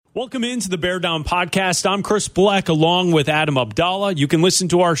Welcome into the Bear Down Podcast. I'm Chris Black along with Adam Abdallah. You can listen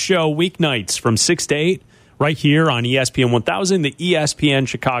to our show weeknights from 6 to 8 right here on ESPN 1000, the ESPN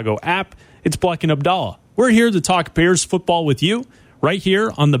Chicago app. It's Black and Abdallah. We're here to talk Bears football with you right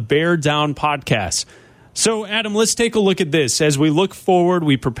here on the Bear Down Podcast. So, Adam, let's take a look at this. As we look forward,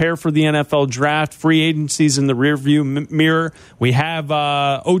 we prepare for the NFL draft, free agencies in the rearview mirror. We have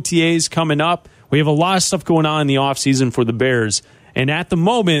OTAs coming up. We have a lot of stuff going on in the offseason for the Bears. And at the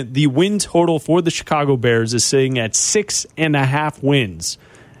moment, the win total for the Chicago Bears is sitting at 6.5 wins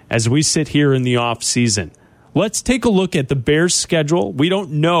as we sit here in the offseason. Let's take a look at the Bears' schedule. We don't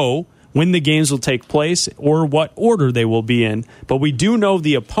know when the games will take place or what order they will be in, but we do know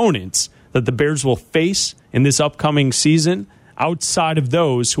the opponents that the Bears will face in this upcoming season outside of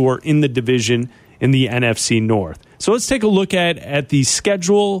those who are in the division in the NFC North. So let's take a look at the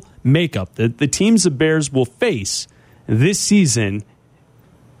schedule makeup that the teams the Bears will face this season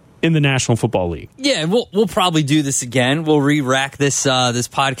in the National Football League. Yeah, we'll probably do this again. We'll re-rack this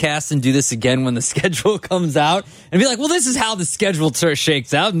podcast and do this again when the schedule comes out and be like, well, this is how the schedule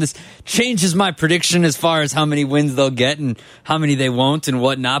shakes out, and this changes my prediction as far as how many wins they'll get and how many they won't and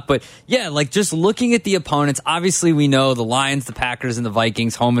whatnot. But yeah, like just looking at the opponents, obviously we know the Lions, the Packers, and the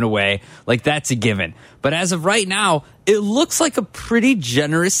Vikings home and away. Like that's a given. But as of right now, it looks like a pretty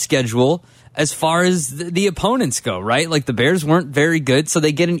generous schedule as far as the opponents go, right? Like the Bears weren't very good, so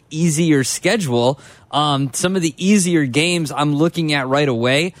they get an easier schedule. Some of the easier games I'm looking at right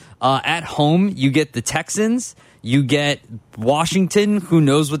away. At home, you get the Texans. You get Washington, who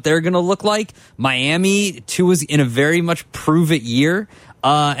knows what they're going to look like. Miami, too, is in a very much prove-it year.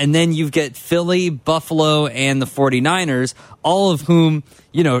 And then you get Philly, Buffalo, and the 49ers, all of whom,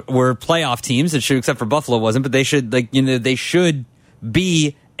 were playoff teams. It should, except for Buffalo wasn't, but they should, they should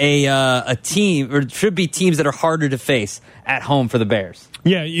be a team, or should be teams that are harder to face at home for the Bears.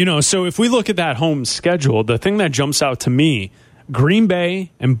 Yeah, so if we look at that home schedule, the thing that jumps out to me, Green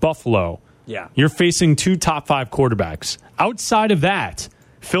Bay and Buffalo, you're facing two top 5 quarterbacks. Outside of that,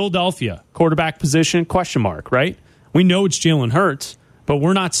 Philadelphia, quarterback position, question mark, right? We know it's Jalen Hurts, but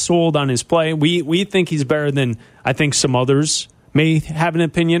we're not sold on his play. We think he's better than I think some others may have an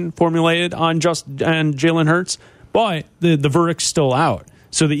opinion formulated on Jalen Hurts, but the verdict's still out.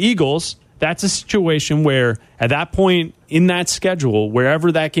 So the Eagles, that's a situation where at that point in that schedule, wherever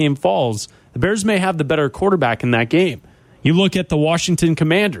that game falls, the Bears may have the better quarterback in that game. You look at the Washington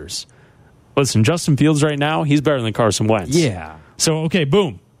Commanders. Listen, Justin Fields right now, he's better than Carson Wentz. Yeah. So, okay,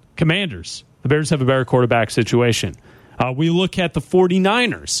 boom. Commanders. The Bears have a better quarterback situation. We look at the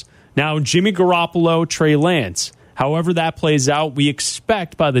 49ers. Now, Jimmy Garoppolo, Trey Lance. However that plays out, we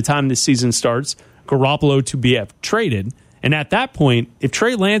expect by the time the season starts, Garoppolo to be traded. And at that point, if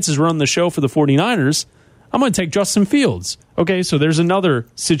Trey Lance is running the show for the 49ers, I'm going to take Justin Fields. Okay, so there's another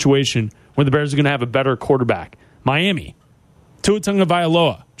situation where the Bears are going to have a better quarterback. Miami, Tua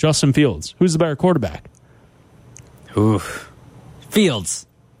Tagovailoa, Justin Fields. Who's the better quarterback? Oof. Fields,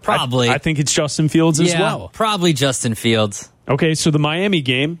 probably. I think it's Justin Fields as well. Probably Justin Fields. Okay, so the Miami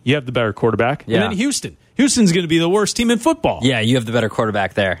game, you have the better quarterback. Yeah. And then Houston. Houston's going to be the worst team in football. Yeah, you have the better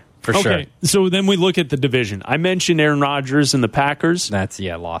quarterback there. For sure. Okay, so then we look at the division. I mentioned Aaron Rodgers and the Packers. That's,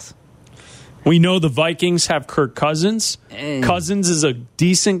 loss. We know the Vikings have Kirk Cousins. Cousins is a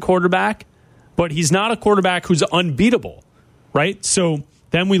decent quarterback, but he's not a quarterback who's unbeatable, right? So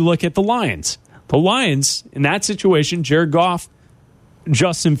then we look at the Lions. The Lions, in that situation, Jared Goff,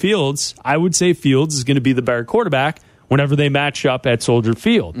 Justin Fields, I would say Fields is going to be the better quarterback whenever they match up at Soldier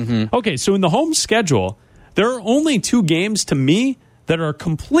Field. Mm-hmm. Okay, so in the home schedule, there are only 2 games to me that are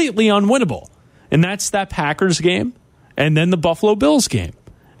completely unwinnable. And that's that Packers game and then the Buffalo Bills game.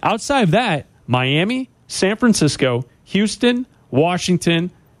 Outside of that, Miami, San Francisco, Houston,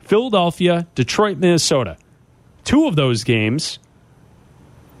 Washington, Philadelphia, Detroit, Minnesota. 2 of those games,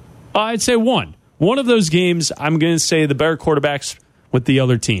 I'd say 1. One of those games, I'm going to say the better quarterback's with the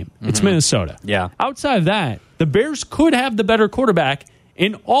other team. Mm-hmm. It's Minnesota. Yeah. Outside of that, the Bears could have the better quarterback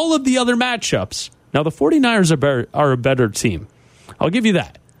in all of the other matchups. Now, the 49ers are a better team. I'll give you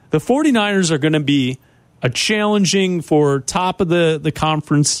that. The 49ers are going to be a challenging for top of the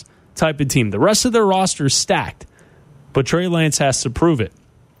conference type of team. The rest of their roster is stacked, but Trey Lance has to prove it.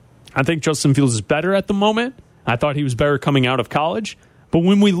 I think Justin Fields is better at the moment. I thought he was better coming out of college. But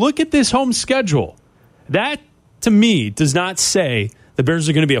when we look at this home schedule, that, to me, does not say the Bears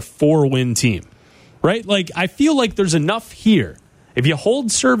are going to be a 4-win team, right? Like, I feel like there's enough here. If you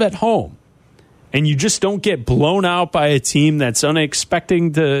hold serve at home, and you just don't get blown out by a team that's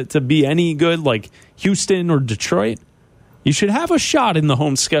unexpecting to be any good, like Houston or Detroit, you should have a shot in the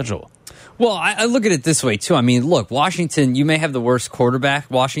home schedule. Well, I look at it this way, too. I mean, look, Washington, you may have the worst quarterback,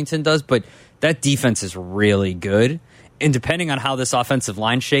 Washington does, but that defense is really good. And depending on how this offensive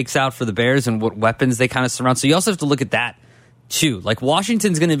line shakes out for the Bears and what weapons they kind of surround. So you also have to look at that, too. Like,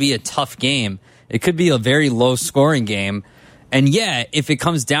 Washington's going to be a tough game. It could be a very low-scoring game. And, yeah, if it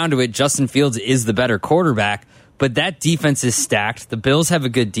comes down to it, Justin Fields is the better quarterback. But that defense is stacked. The Bills have a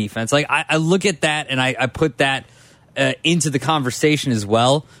good defense. Like, I look at that, and I put that into the conversation as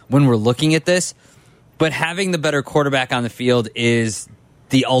well when we're looking at this. But having the better quarterback on the field is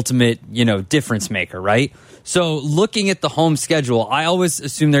the ultimate, difference maker, right? So looking at the home schedule, I always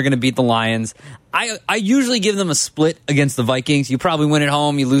assume they're going to beat the Lions. I usually give them a split against the Vikings. You probably win at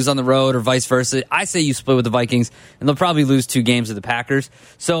home, you lose on the road, or vice versa. I say you split with the Vikings, and they'll probably lose 2 games to the Packers.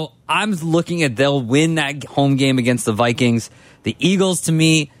 So I'm looking at they'll win that home game against the Vikings. The Eagles, to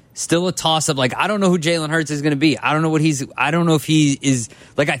me, still a toss-up. Like, I don't know who Jalen Hurts is going to be. I don't know if he is,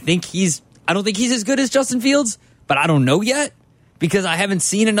 like, I don't think he's as good as Justin Fields, but I don't know yet. Because I haven't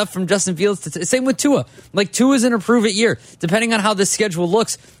seen enough from Justin Fields. Same with Tua. Like, Tua's in a prove-it year. Depending on how this schedule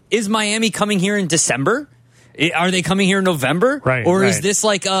looks, is Miami coming here in December? Are they coming here in November? Right, or is this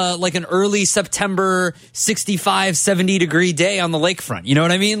like an early September 65, 70-degree day on the lakefront? You know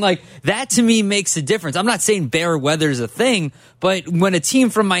what I mean? Like, that to me makes a difference. I'm not saying bear weather is a thing, but when a team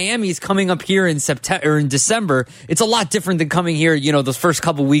from Miami is coming up here in September or in December, it's a lot different than coming here, the first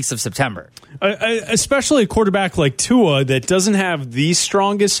couple weeks of September. Especially a quarterback like Tua that doesn't have the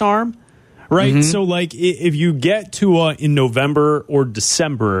strongest arm, right? Mm-hmm. So, like, if you get Tua in November or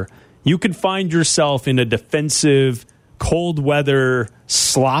December, you could find yourself in a defensive, cold weather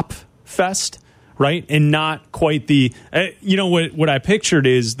slop fest, right? And not quite the, what I pictured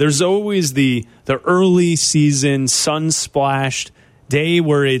is there's always the early season sun splashed day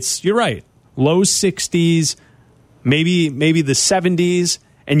where it's, you're right, low 60s, maybe the 70s.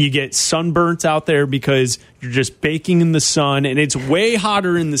 And you get sunburnt out there because you're just baking in the sun, and it's way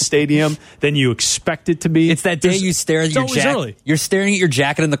hotter in the stadium than you expect it to be. It's that day you stare at your jacket. You're staring at your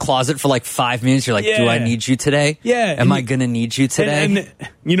jacket in the closet for like 5 minutes. You're like, do I need you today? Yeah. Am I going to need you today?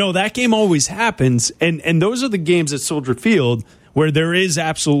 And that game always happens. And those are the games at Soldier Field where there is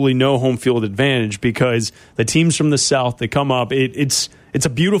absolutely no home field advantage because the teams from the South, they come up. It's a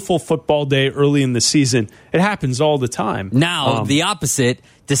beautiful football day early in the season. It happens all the time. Now, the opposite,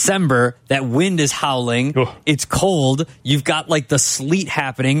 December, that wind is howling. Ugh. It's cold. You've got like the sleet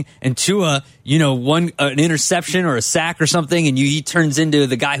happening. And Tua, an interception or a sack or something, and he turns into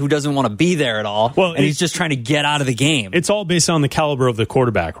the guy who doesn't want to be there at all. Well, and he's just trying to get out of the game. It's all based on the caliber of the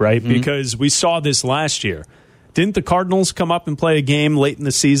quarterback, right? Mm-hmm. Because we saw this last year. Didn't the Cardinals come up and play a game late in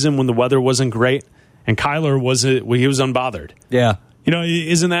the season when the weather wasn't great? And Kyler was unbothered. Yeah.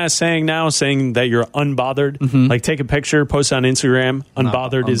 Isn't that a saying now, saying that you're unbothered? Mm-hmm. Like, take a picture, post on Instagram.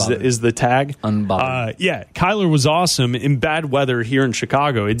 Unbothered is the tag. Unbothered. Yeah, Kyler was awesome in bad weather here in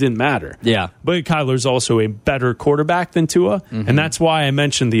Chicago. It didn't matter. Yeah. But Kyler's also a better quarterback than Tua, and that's why I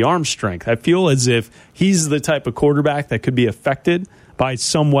mentioned the arm strength. I feel as if he's the type of quarterback that could be affected by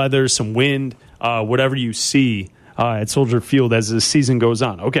some weather, some wind, whatever you see at Soldier Field as the season goes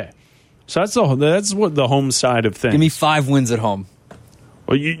on. Okay. So that's what the home side of things. Give me 5 wins at home.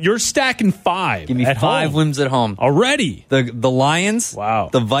 Well, you're stacking 5. Give me 5 wins at home already. The Lions, wow,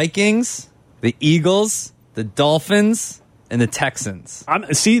 the Vikings, the Eagles, the Dolphins, and the Texans.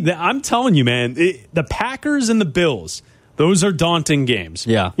 I'm telling you, man, the Packers and the Bills, those are daunting games.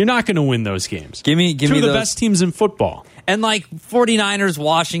 Yeah, you're not going to win those games. Give me two of the best teams in football. And like 49ers,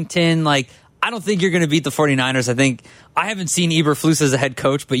 Washington, like, I don't think you're going to beat the 49ers. I haven't seen Eberflus as a head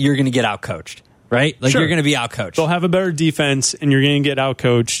coach, but you're going to get outcoached. Right? Like, sure. You're going to be outcoached. They'll have a better defense, and you're going to get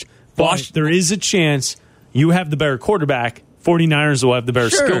outcoached. But there is a chance you have the better quarterback. 49ers will have the better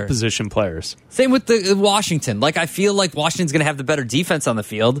skill position players. Same with the Washington. Like, I feel like Washington's going to have the better defense on the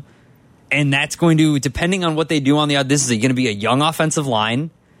field. And that's going to, depending on what they do on the this is going to be a young offensive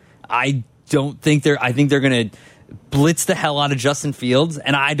line. I think they're going to blitz the hell out of Justin Fields,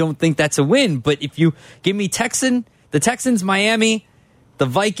 and I don't think that's a win. But if you give me the Texans, Miami, the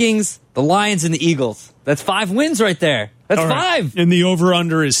Vikings, the Lions, and the Eagles. That's 5 wins right there. That's all 5. Right. And the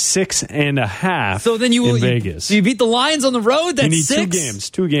over-under is 6.5 so then in Vegas. So you beat the Lions on the road? That's you need 6.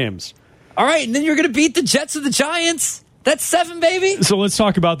 2 games. All right, and then you're going to beat the Jets and the Giants. That's 7, baby. So let's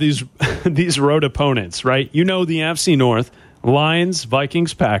talk about these road opponents, right? The NFC North, Lions,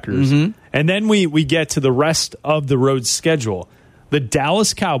 Vikings, Packers. Mm-hmm. And then we get to the rest of the road schedule. The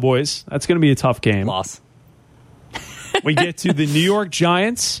Dallas Cowboys, that's going to be a tough game. Loss. We get to the New York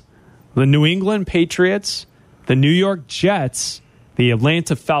Giants, the New England Patriots, the New York Jets, the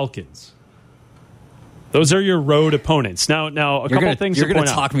Atlanta Falcons. Those are your road opponents. Now, a couple of things you're to going point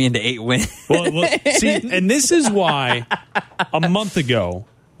to out. talk me into 8 wins. Well, see, and this is why a month ago,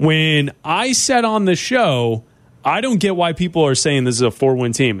 when I said on the show, I don't get why people are saying this is a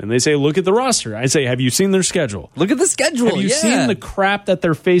 4-win team. And they say, look at the roster. I say, have you seen their schedule? Look at the schedule. Have you seen the crap that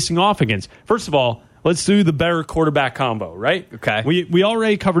they're facing off against? First of all, let's do the better quarterback combo, right? Okay. We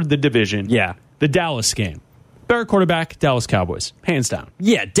already covered the division. Yeah. The Dallas game. Better quarterback, Dallas Cowboys. Hands down.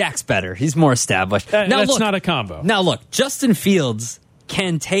 Yeah, Dak's better. He's more established. That's not a combo. Now, look, Justin Fields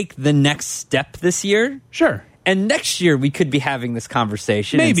can take the next step this year. Sure. And next year, we could be having this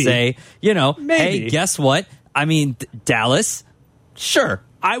conversation Maybe. and say, Maybe. hey, guess what? I mean, Dallas, sure.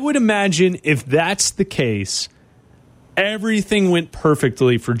 I would imagine if that's the case, everything went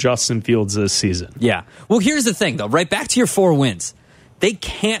perfectly for Justin Fields this season. Yeah. Well, here's the thing, though. Right back to your 4 wins. They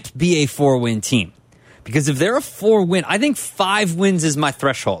can't be a 4-win team. Because if they're a 4-win, I think 5 wins is my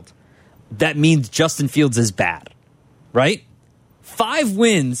threshold. That means Justin Fields is bad. Right? 5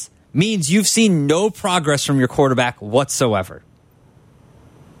 wins means you've seen no progress from your quarterback whatsoever.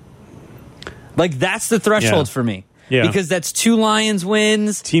 Like, that's the threshold for me. Yeah. Because that's 2 Lions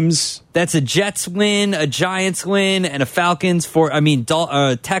wins. Teams. That's a Jets win, a Giants win, and a Falcons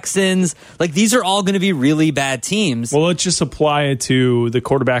Texans. Like, these are all going to be really bad teams. Well, let's just apply it to the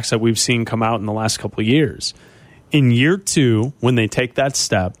quarterbacks that we've seen come out in the last couple of years. In year 2, when they take that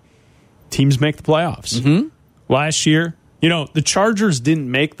step, teams make the playoffs. Mm-hmm. Last year, the Chargers didn't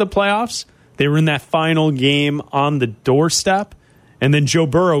make the playoffs. They were in that final game on the doorstep, and then Joe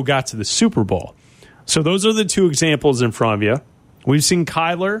Burrow got to the Super Bowl. So those are the 2 examples in front of you. We've seen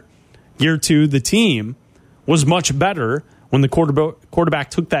Kyler, year 2, the team was much better when the quarterback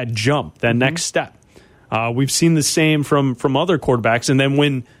took that jump, that next step. We've seen the same from other quarterbacks, and then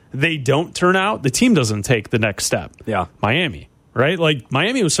when they don't turn out, the team doesn't take the next step. Yeah. Miami, right? Like,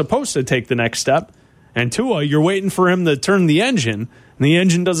 Miami was supposed to take the next step, and Tua, you're waiting for him to turn the engine, and the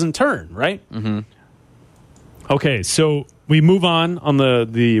engine doesn't turn, right? Mm-hmm. Okay, so we move on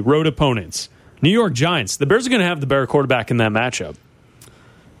the road opponents. New York Giants. The Bears are going to have the better quarterback in that matchup.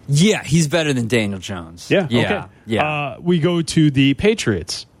 Yeah, he's better than Daniel Jones. Yeah, okay. Yeah. We go to the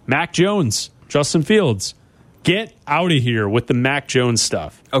Patriots. Mac Jones, Justin Fields. Get out of here with the Mac Jones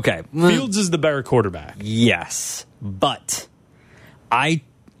stuff. Okay. Fields is the better quarterback. Yes, but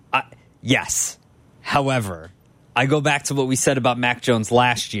yes. However, I go back to what we said about Mac Jones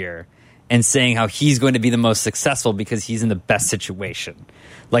last year and saying how he's going to be the most successful because he's in the best situation.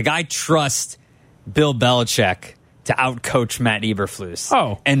 Like, I trust Bill Belichick to outcoach Matt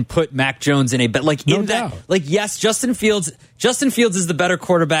Eberflus and put Mac Jones in a bet. Like, no doubt. Like, yes, Justin Fields is the better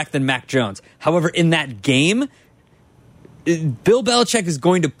quarterback than Mac Jones. However, in that game, Bill Belichick is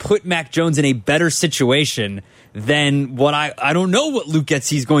going to put Mac Jones in a better situation than what I don't know what Luke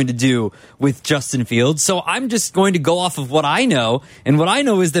Getzey's going to do with Justin Fields. So I'm just going to go off of what I know. And what I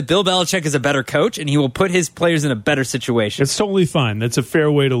know is that Bill Belichick is a better coach and he will put his players in a better situation. It's totally fine. That's a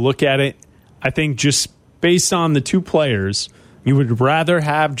fair way to look at it. I think just based on the 2 players, you would rather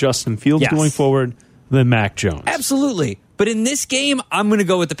have Justin Fields going forward than Mac Jones. Absolutely. But in this game, I'm going to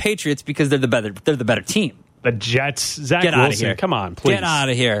go with the Patriots because they're the better team. The Jets, Zach Get Wilson, out of here. Come on, please. Get out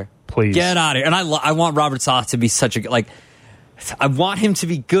of here. Please. Get out of here. And I want Robert Saleh to be such a, like, I want him to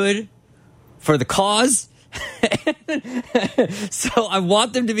be good for the cause. So I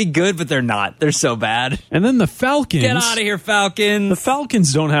want them to be good, but they're not. They're so bad. And then the Falcons. Get out of here, Falcons. The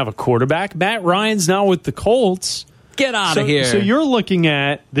Falcons don't have a quarterback. Matt Ryan's now with the Colts. Get out of here. So you're looking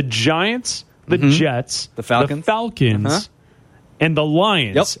at the Giants, the Jets, the Falcons, and the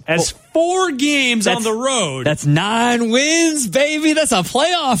Lions as 4 games on the road. That's 9 wins, baby. That's a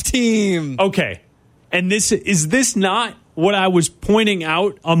playoff team. Okay. And is this not what I was pointing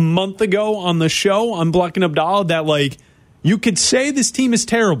out a month ago on the show on Bleck and Abdallah, that, like, you could say this team is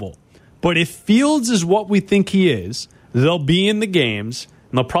terrible, but if Fields is what we think he is, they'll be in the games,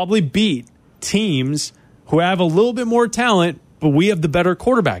 and they'll probably beat teams who have a little bit more talent, but we have the better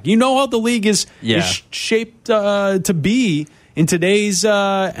quarterback. You know how the league is shaped to be in today's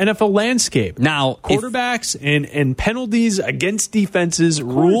NFL landscape. Now, quarterbacks and penalties against defenses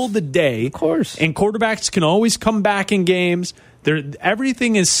rule the day. Of course. And quarterbacks can always come back in games.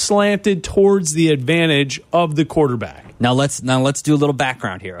 Everything is slanted towards the advantage of the quarterback. Now let's do a little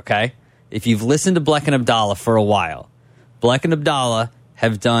background here, okay? If you've listened to Bleck and Abdallah for a while, Bleck and Abdallah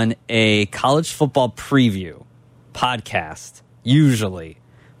have done a college football preview podcast, usually,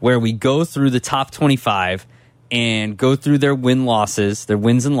 where we go through the top 25 and go through their wins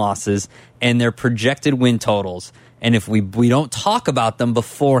and losses, and their projected win totals. And if we don't talk about them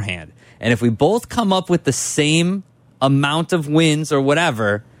beforehand, and if we both come up with the same amount of wins or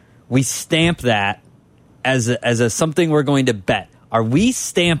whatever, we stamp that as a something we're going to bet. Are we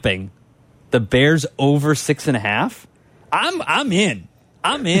stamping the Bears over 6.5? I'm in.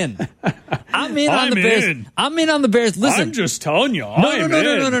 I'm in on the Bears. I'm in on the Bears. Listen, I'm just telling you.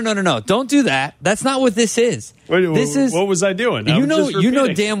 No. Don't do that. That's not what this is. What was I doing? You know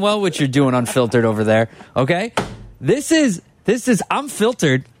damn well what you're doing unfiltered over there. Okay, this is. I'm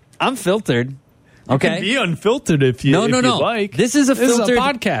filtered. Okay, be unfiltered if you like. This is a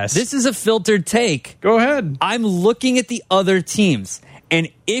podcast. This is a filtered take. Go ahead. I'm looking at the other teams, and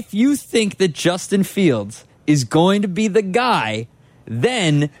if you think that Justin Fields is going to be the guy,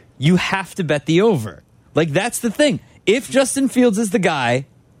 then you have to bet the over. Like, that's the thing. If Justin Fields is the guy,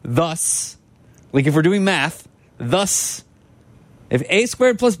 thus, like if we're doing math, thus, if A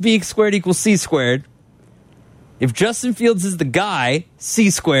squared plus B squared equals C squared, if Justin Fields is the guy, C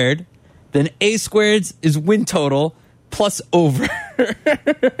squared, then A squared is win total plus over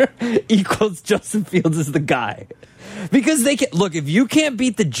equals Justin Fields is the guy. Because they can look, if you can't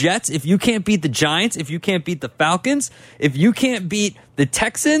beat the Jets, if you can't beat the Giants, if you can't beat the Falcons, if you can't beat the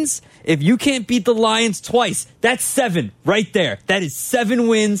Texans, if you can't beat the Lions twice, that's 7 right there. That is 7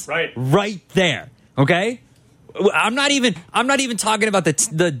 wins right there. Okay? I'm not even talking about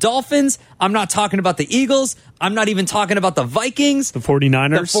the Dolphins. I'm not talking about the Eagles. I'm not even talking about the Vikings. The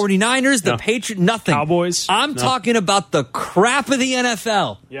 49ers. The Patriots, nothing. Cowboys. I'm talking about the crap of the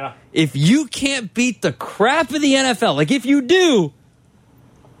NFL. Yeah. If you can't beat the crap of the NFL, like if you do,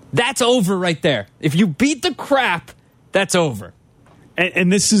 that's over right there. If you beat the crap, that's over. And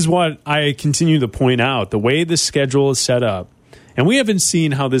this is what I continue to point out. The way the schedule is set up, and we haven't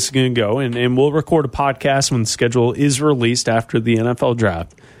seen how this is going to go, and we'll record a podcast when the schedule is released after the NFL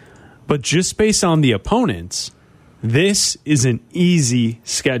draft. But just based on the opponents, this is an easy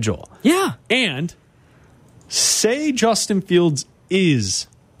schedule. Yeah. And say Justin Fields is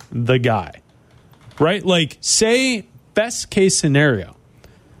the guy, right? Like, say best case scenario.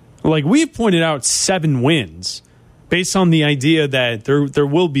 Like, we've pointed out 7 wins based on the idea that there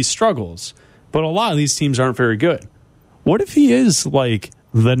will be struggles, but a lot of these teams aren't very good. What if he is like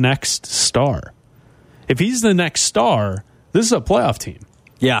the next star? If he's the next star, this is a playoff team.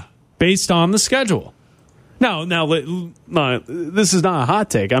 Yeah. Based on the schedule. Now, this is not a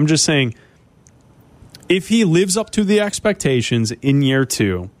hot take. I'm just saying, if he lives up to the expectations in year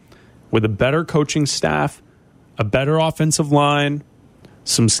 2 with a better coaching staff, a better offensive line,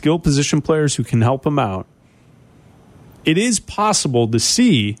 some skilled position players who can help him out, it is possible to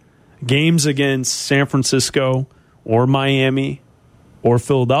see games against San Francisco or Miami or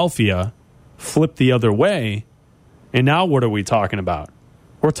Philadelphia flip the other way. And now what are we talking about?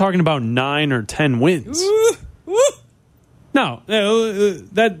 We're talking about 9 or 10 wins. No,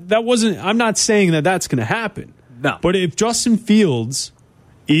 that wasn't. I'm not saying that that's going to happen. No. But if Justin Fields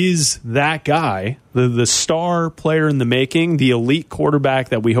is that guy, the star player in the making, the elite quarterback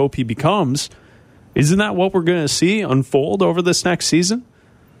that we hope he becomes, isn't that what we're going to see unfold over this next season?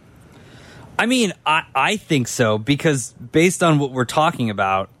 I mean, I think so, because based on what we're talking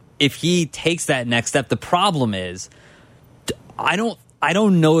about, if he takes that next step, the problem is, I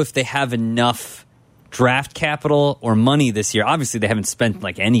don't know if they have enough draft capital or money this year. Obviously, they haven't spent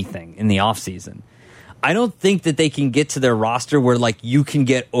like anything in the offseason. I don't think that they can get to their roster where like you can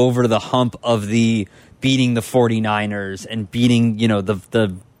get over the hump of the beating the 49ers and beating,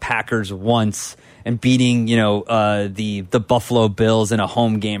 the Packers once and beating, the Buffalo Bills in a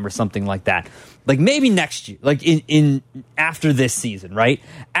home game or something like that. Like maybe next year, like in after this season, right?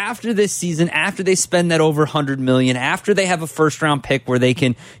 After this season, after they spend that over $100 million, after they have a first round pick where they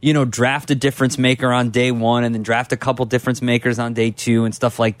can, draft a difference maker on day 1 and then draft a couple difference makers on day 2 and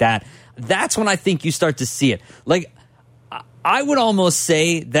stuff like that. That's when I think you start to see it. Like, I would almost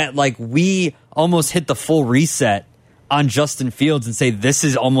say that like we almost hit the full reset on Justin Fields and say this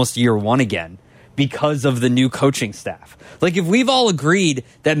is almost year 1 again because of the new coaching staff. Like, if we've all agreed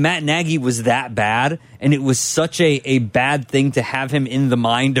that Matt Nagy was that bad and it was such a bad thing to have him in the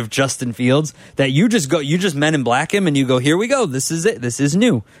mind of Justin Fields that you just Men in Black him and you go, here we go. This is it. This is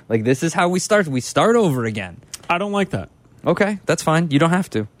new. Like, this is how we start. We start over again. I don't like that. Okay, that's fine. You don't have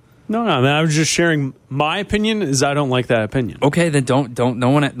to. No, I was just sharing my opinion. Is I don't like that opinion. Okay, then don't. No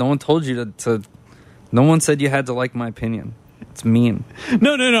one told you to. No one said you had to like my opinion. It's mean.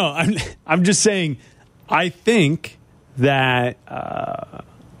 No. I'm just saying. I think that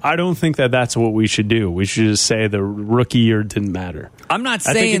I don't think that that's what we should do. We should just say the rookie year didn't matter. I'm not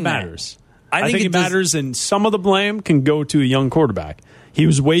saying I think it that. matters. I think it matters, and some of the blame can go to a young quarterback. He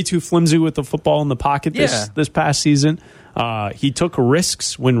was way too flimsy with the football in the pocket this past season. He took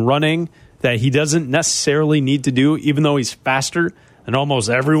risks when running that he doesn't necessarily need to do, even though he's faster than almost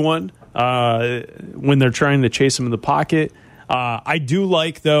everyone when they're trying to chase him in the pocket. I do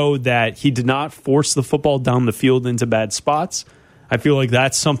like, though, that he did not force the football down the field into bad spots. I feel like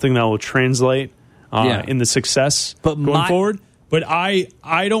that's something that will translate in the success going forward. But I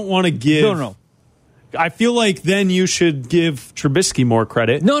don't want to give... No. I feel like then you should give Trubisky more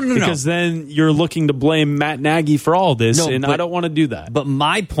credit. No. Because then you're looking to blame Matt Nagy for all this, I don't want to do that. But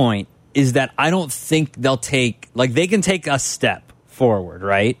my point is that I don't think they'll take... Like, they can take a step forward,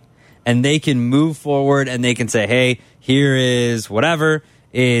 right? And they can move forward and they can say, hey, here is whatever.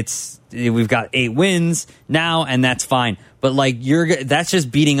 We've got 8 wins now, and that's fine. But, like, that's just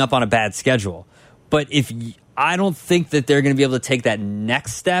beating up on a bad schedule. But I don't think that they're going to be able to take that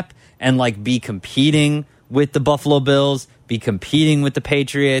next step and, like, be competing with the Buffalo Bills, be competing with the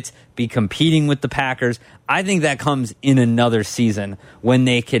Patriots, be competing with the Packers. I think that comes in another season when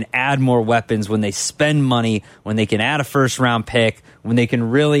they can add more weapons, when they spend money, when they can add a first-round pick, when they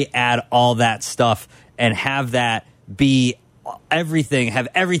can really add all that stuff and have that be everything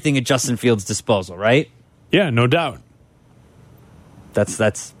at Justin Fields' disposal, right? Yeah, no doubt. But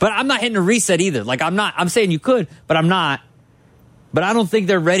I'm not hitting a reset either. Like, I'm saying you could, but I'm not. But I don't think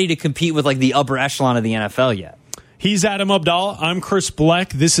they're ready to compete with, like, the upper echelon of the NFL yet. He's Adam Abdallah. I'm Chris Bleck.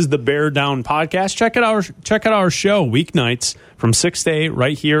 This is the Bear Down Podcast. Check out our show weeknights from 6 to 8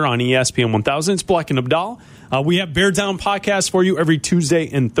 right here on ESPN 1000. It's Bleck and Abdallah. We have Bear Down Podcast for you every Tuesday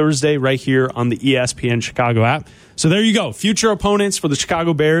and Thursday right here on the ESPN Chicago app. So there you go. Future opponents for the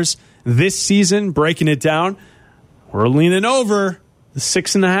Chicago Bears this season, breaking it down. We're leaning over the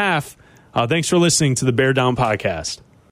 6.5. Thanks for listening to the Bear Down Podcast.